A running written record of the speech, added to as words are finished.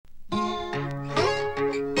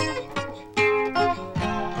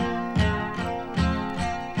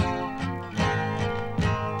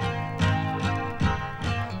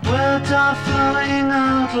are flowing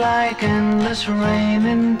out like endless rain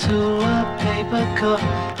into a paper cup.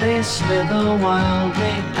 They slither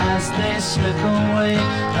wildly as they slip away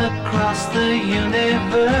across the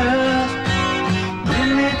universe.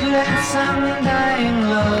 Limitless undying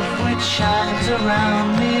love which shines around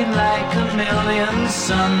me like a million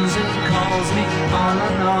suns. It calls me on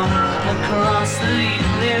and on across the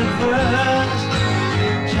universe.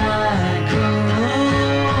 Jack